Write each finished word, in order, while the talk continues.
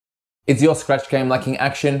Is your Scratch game lacking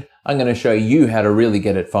action? I'm going to show you how to really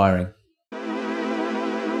get it firing.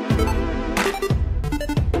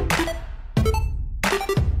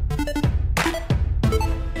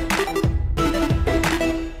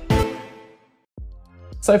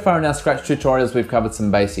 So far in our Scratch tutorials we've covered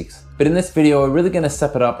some basics, but in this video we're really going to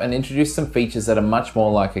step it up and introduce some features that are much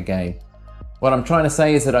more like a game. What I'm trying to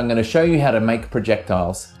say is that I'm going to show you how to make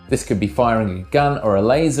projectiles. This could be firing a gun or a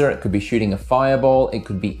laser, it could be shooting a fireball, it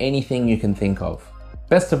could be anything you can think of.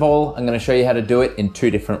 Best of all, I'm going to show you how to do it in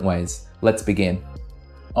two different ways. Let's begin.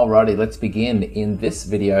 Alrighty, let's begin. In this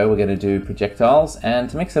video we're going to do projectiles, and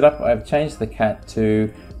to mix it up I've changed the cat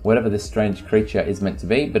to whatever this strange creature is meant to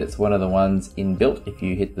be, but it's one of the ones inbuilt if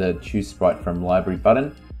you hit the choose sprite from library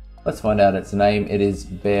button. Let's find out its name. It is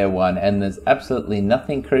Bear1, and there's absolutely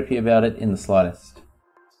nothing creepy about it in the slightest.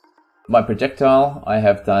 My projectile, I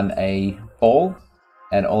have done a ball,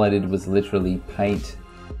 and all I did was literally paint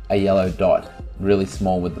a yellow dot, really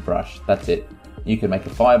small with the brush. That's it. You can make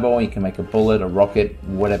a fireball, you can make a bullet, a rocket,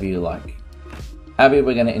 whatever you like. Abby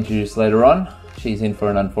we're going to introduce later on. She's in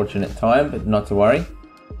for an unfortunate time, but not to worry.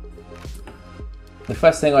 The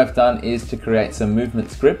first thing I've done is to create some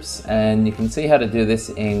movement scripts, and you can see how to do this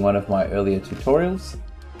in one of my earlier tutorials.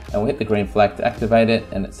 And we'll hit the green flag to activate it,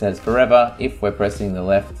 and it says forever, if we're pressing the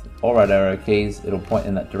left or right arrow keys, it'll point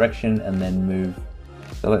in that direction and then move.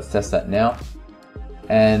 So let's test that now.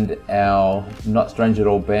 And our not strange at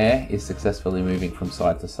all bear is successfully moving from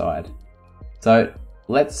side to side. So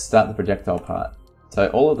let's start the projectile part. So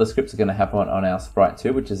all of the scripts are going to happen on our sprite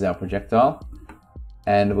 2, which is our projectile.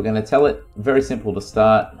 And we're going to tell it, very simple to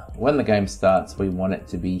start, when the game starts we want it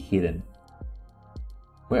to be hidden.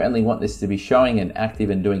 We only want this to be showing and active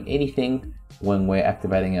and doing anything when we're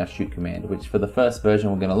activating our shoot command, which for the first version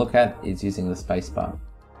we're going to look at is using the spacebar.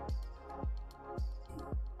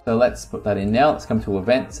 So let's put that in now. Let's come to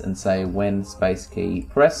events and say when space key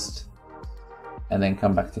pressed, and then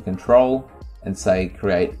come back to control and say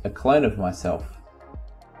create a clone of myself.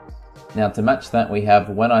 Now to match that we have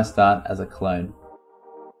when I start as a clone.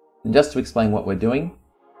 And just to explain what we're doing,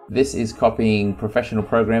 this is copying professional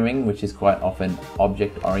programming, which is quite often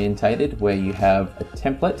object orientated, where you have a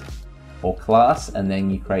template or class and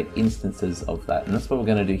then you create instances of that. And that's what we're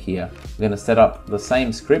going to do here. We're going to set up the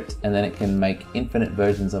same script and then it can make infinite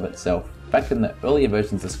versions of itself. Back in the earlier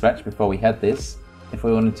versions of Scratch, before we had this, if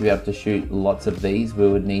we wanted to be able to shoot lots of these, we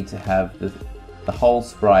would need to have the whole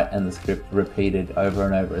sprite and the script repeated over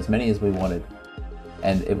and over, as many as we wanted.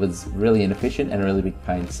 And it was really inefficient and a really big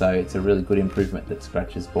pain, so it's a really good improvement that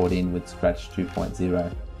Scratch has brought in with Scratch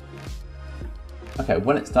 2.0. Okay,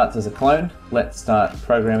 when it starts as a clone, let's start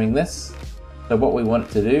programming this. So what we want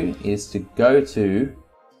it to do is to go to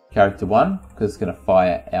character 1, because it's going to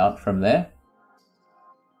fire out from there.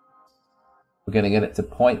 We're going to get it to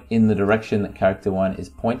point in the direction that character 1 is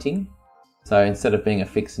pointing. So instead of being a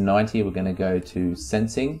fixed 90, we're going to go to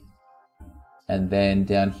sensing. And then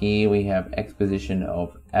down here we have exposition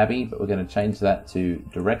of Abby, but we're going to change that to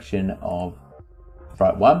direction of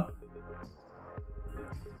sprite 1.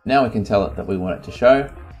 Now we can tell it that we want it to show.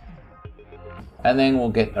 And then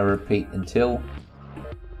we'll get a repeat until,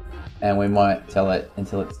 and we might tell it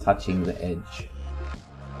until it's touching the edge.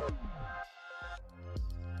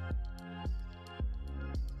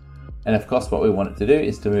 And of course what we want it to do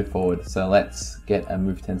is to move forward. So let's get a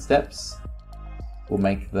move 10 steps. We'll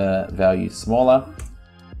make the value smaller.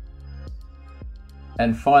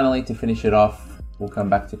 And finally, to finish it off, we'll come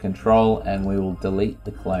back to control and we will delete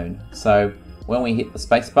the clone. So when we hit the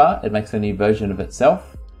spacebar, it makes a new version of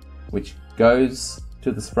itself, which goes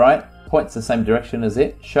to the sprite, points the same direction as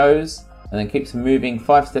it, shows, and then keeps moving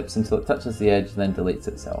 5 steps until it touches the edge, then deletes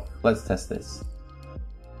itself. Let's test this.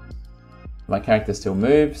 My character still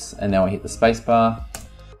moves, and now I hit the spacebar.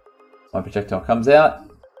 My projectile comes out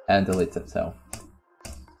and deletes itself.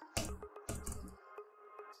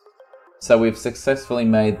 So we've successfully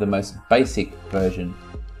made the most basic version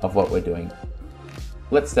of what we're doing.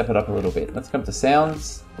 Let's step it up a little bit. Let's come to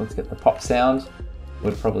sounds. Let's get the pop sound.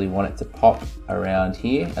 We'd probably want it to pop around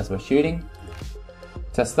here as we're shooting.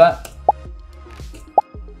 Test that.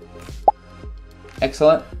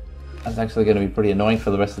 Excellent. That's actually going to be pretty annoying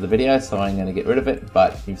for the rest of the video, so I'm going to get rid of it,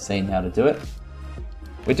 but you've seen how to do it.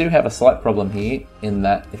 We do have a slight problem here in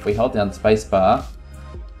that if we hold down spacebar,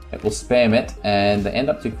 it will spam it and they end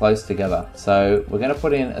up too close together. So we're going to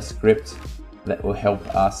put in a script that will help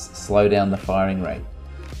us slow down the firing rate.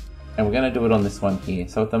 And we're going to do it on this one here.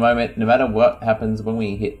 So at the moment, no matter what happens when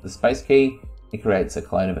we hit the space key, it creates a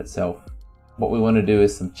clone of itself. What we want to do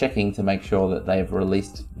is some checking to make sure that they've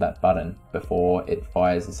released that button before it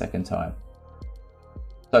fires the second time.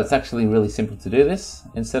 So it's actually really simple to do this.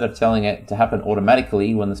 Instead of telling it to happen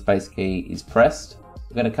automatically when the space key is pressed,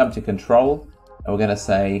 we're going to come to control and we're going to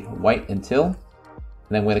say wait until, and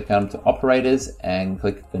then we're going to come to operators and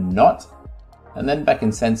click the not, and then back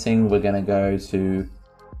in sensing we're going to go to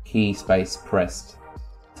key space pressed.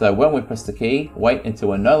 So when we press the key, wait until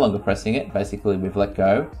we're no longer pressing it, basically we've let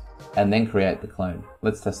go, and then create the clone.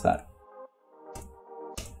 Let's test that.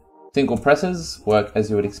 Single presses work as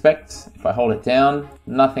you would expect. If I hold it down,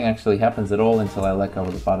 nothing actually happens at all until I let go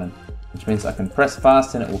of the button, which means I can press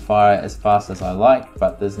fast and it will fire as fast as I like,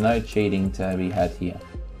 but there's no cheating to be had here.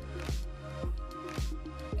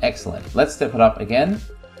 Excellent. Let's step it up again.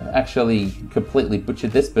 I actually completely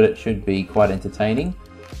butchered this, but it should be quite entertaining.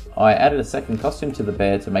 I added a second costume to the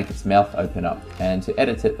bear to make its mouth open up, and to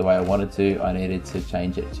edit it the way I wanted to, I needed to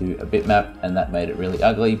change it to a bitmap, and that made it really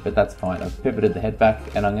ugly, but that's fine. I've pivoted the head back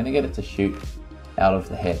and I'm going to get it to shoot out of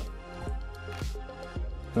the head.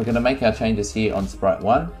 We're going to make our changes here on sprite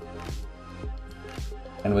 1,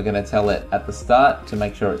 and we're going to tell it at the start to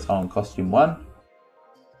make sure it's on costume 1,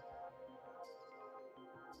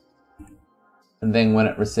 and then when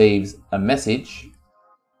it receives a message,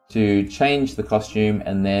 to change the costume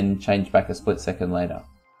and then change back a split second later.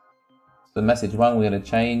 So message 1 we're going to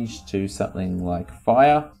change to something like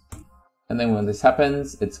fire, and then when this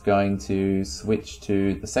happens it's going to switch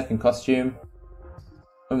to the second costume.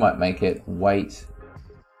 We might make it wait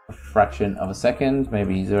a fraction of a second,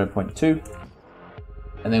 maybe 0.2,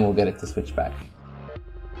 and then we'll get it to switch back.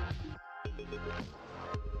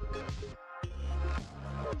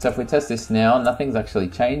 So if we test this now, nothing's actually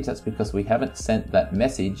changed. That's because we haven't sent that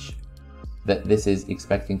message that this is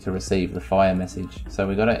expecting to receive, the fire message. So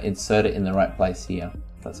we've got to insert it in the right place here.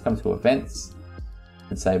 Let's come to events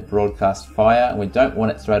and say broadcast fire, and we don't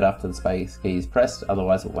want it straight after the space key is pressed,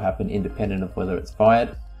 otherwise it will happen independent of whether it's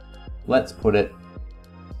fired. Let's put it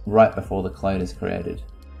right before the clone is created.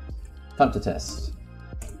 Time to test.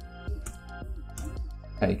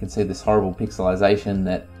 Okay, you can see this horrible pixelization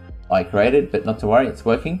that I created, but not to worry, it's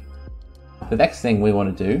working. The next thing we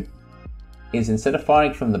want to do is, instead of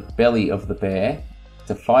firing from the belly of the bear,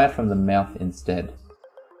 to fire from the mouth instead.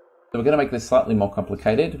 So we're going to make this slightly more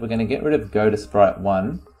complicated. We're going to get rid of go to sprite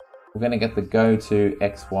 1. We're going to get the go to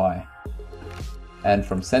XY. And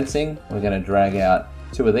from sensing, we're going to drag out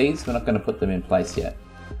 2 of these. We're not going to put them in place yet.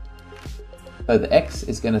 So the X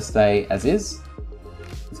is going to stay as is.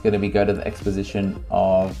 It's going to be go to the X position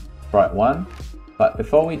of sprite 1. But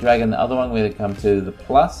before we drag in the other one, we're going to come to the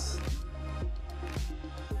plus,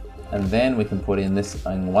 and then we can put in this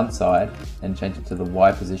on one side and change it to the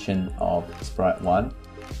Y position of sprite 1. And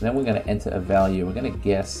then we're going to enter a value. We're going to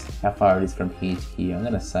guess how far it is from here to here. I'm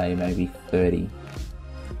going to say maybe 30.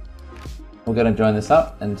 We're going to join this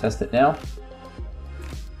up and test it now.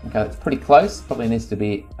 Okay, it's pretty close. Probably needs to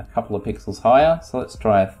be a couple of pixels higher. So let's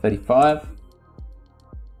try 35.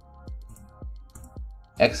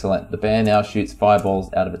 Excellent. The bear now shoots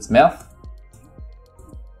fireballs out of its mouth.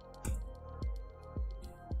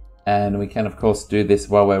 And we can of course do this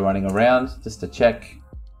while we're running around, just to check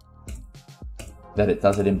that it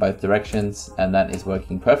does it in both directions, and that is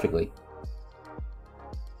working perfectly.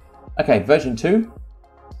 Okay, version 2,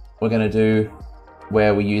 we're going to do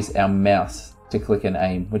where we use our mouse to click and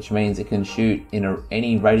aim, which means it can shoot in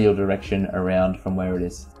any radial direction around from where it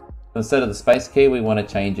is. So instead of the space key, we want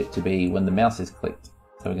to change it to be when the mouse is clicked.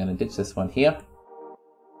 So we're going to ditch this one here.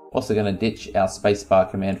 Also going to ditch our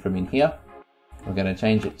spacebar command from in here. We're going to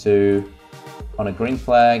change it to on a green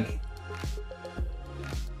flag.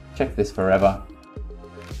 Check this forever.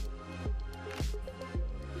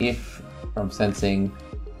 If from sensing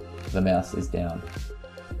the mouse is down.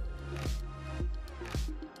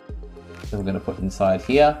 So we're going to put inside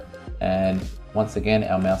here, and once again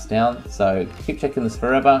our mouse down. So keep checking this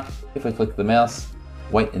forever. If we click the mouse,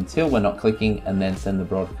 wait until we're not clicking, and then send the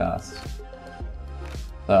broadcast.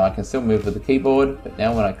 So I can still move with the keyboard, but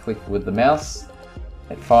now when I click with the mouse,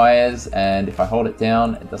 it fires, and if I hold it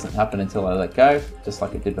down, it doesn't happen until I let go, just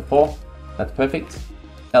like it did before. That's perfect.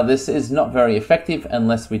 Now this is not very effective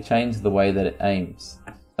unless we change the way that it aims.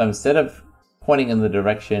 So instead of pointing in the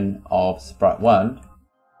direction of sprite 1,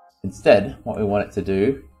 instead what we want it to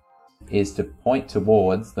do is to point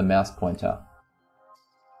towards the mouse pointer.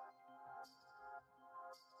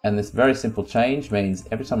 And this very simple change means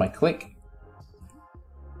every time I click,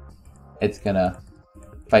 it's gonna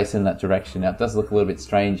face in that direction. Now it does look a little bit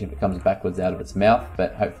strange if it comes backwards out of its mouth,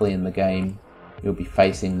 but hopefully in the game you'll be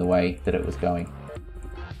facing the way that it was going.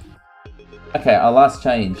 Okay, our last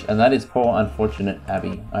change, and that is poor unfortunate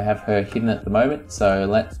Abby. I have her hidden at the moment, so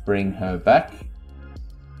let's bring her back.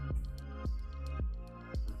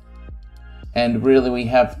 And really we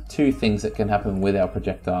have two things that can happen with our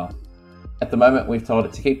projectile. At the moment we've told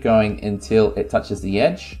it to keep going until it touches the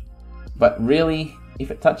edge, but really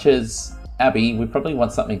if it touches Abby, we probably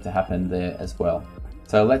want something to happen there as well.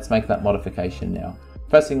 So let's make that modification now.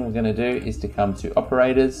 First thing we're going to do is to come to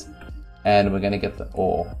operators, and we're going to get the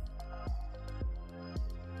or.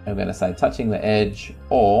 And we're going to say touching the edge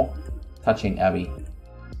or touching Abby.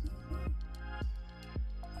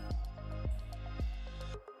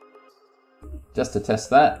 Just to test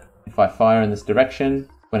that, if I fire in this direction,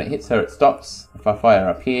 when it hits her it stops. If I fire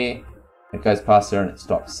up here, it goes past her and it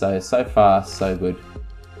stops. So far so good.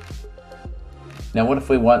 Now what if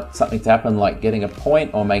we want something to happen like getting a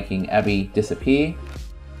point or making Abby disappear?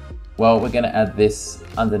 Well, we're going to add this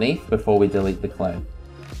underneath before we delete the clone.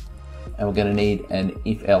 And we're going to need an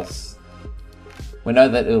if else. We know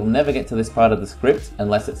that it'll never get to this part of the script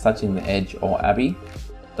unless it's touching the edge or Abby.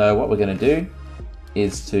 So what we're going to do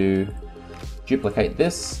is to duplicate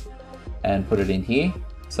this and put it in here.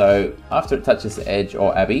 So after it touches the edge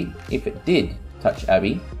or Abby, if it did touch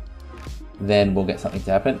Abby, then we'll get something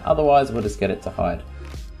to happen. Otherwise, we'll just get it to hide.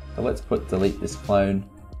 So let's put delete this clone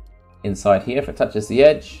inside here. If it touches the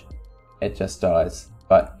edge, it just dies.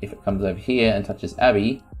 But if it comes over here and touches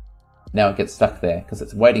Abby, now it gets stuck there because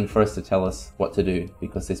it's waiting for us to tell us what to do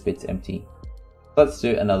because this bit's empty. Let's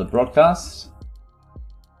do another broadcast.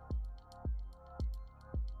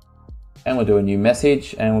 And we'll do a new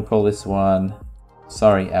message and we'll call this one,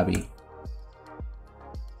 sorry Abby.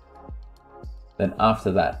 Then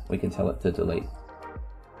after that, we can tell it to delete.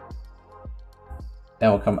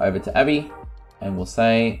 Now we'll come over to Abby and we'll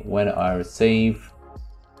say, when I receive,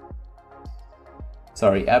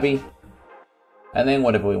 sorry Abby, and then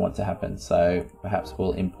whatever we want to happen. So perhaps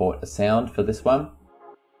we'll import a sound for this one.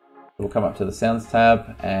 We'll come up to the sounds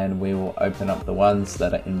tab and we will open up the ones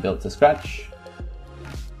that are inbuilt to Scratch.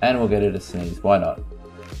 And we'll get it a sneeze, why not?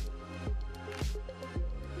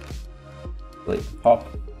 Delete the pop.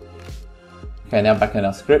 Okay, now back in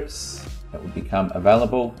our scripts, that will become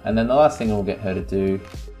available. And then the last thing we'll get her to do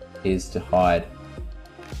is to hide.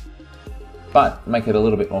 But make it a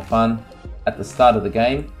little bit more fun. At the start of the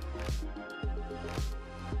game,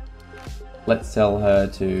 let's tell her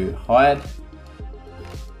to hide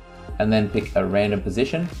and then pick a random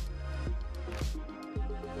position.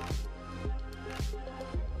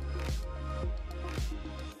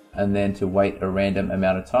 And then to wait a random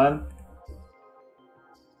amount of time.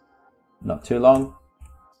 Not too long.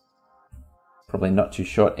 Probably not too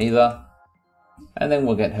short either. And then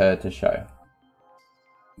we'll get her to show.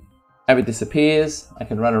 Abby disappears. I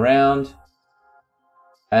can run around.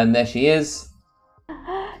 And there she is.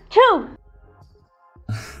 Two!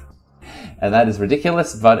 And that is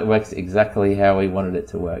ridiculous, but it works exactly how we wanted it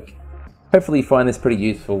to work. Hopefully you find this pretty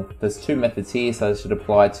useful. There's two methods here, so this should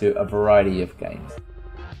apply to a variety of games.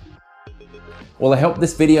 Well, I hope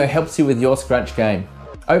this video helps you with your Scratch game.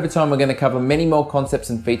 Over time, we're going to cover many more concepts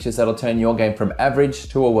and features that'll turn your game from average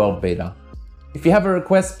to a world beater. If you have a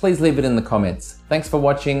request, please leave it in the comments. Thanks for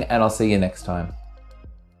watching, and I'll see you next time.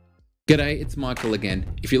 G'day, it's Michael again.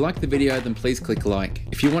 If you liked the video, then please click like.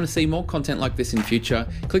 If you want to see more content like this in future,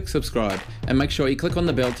 click subscribe and make sure you click on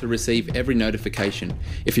the bell to receive every notification.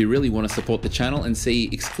 If you really want to support the channel and see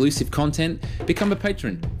exclusive content, become a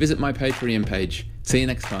patron. Visit my Patreon page. See you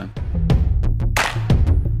next time.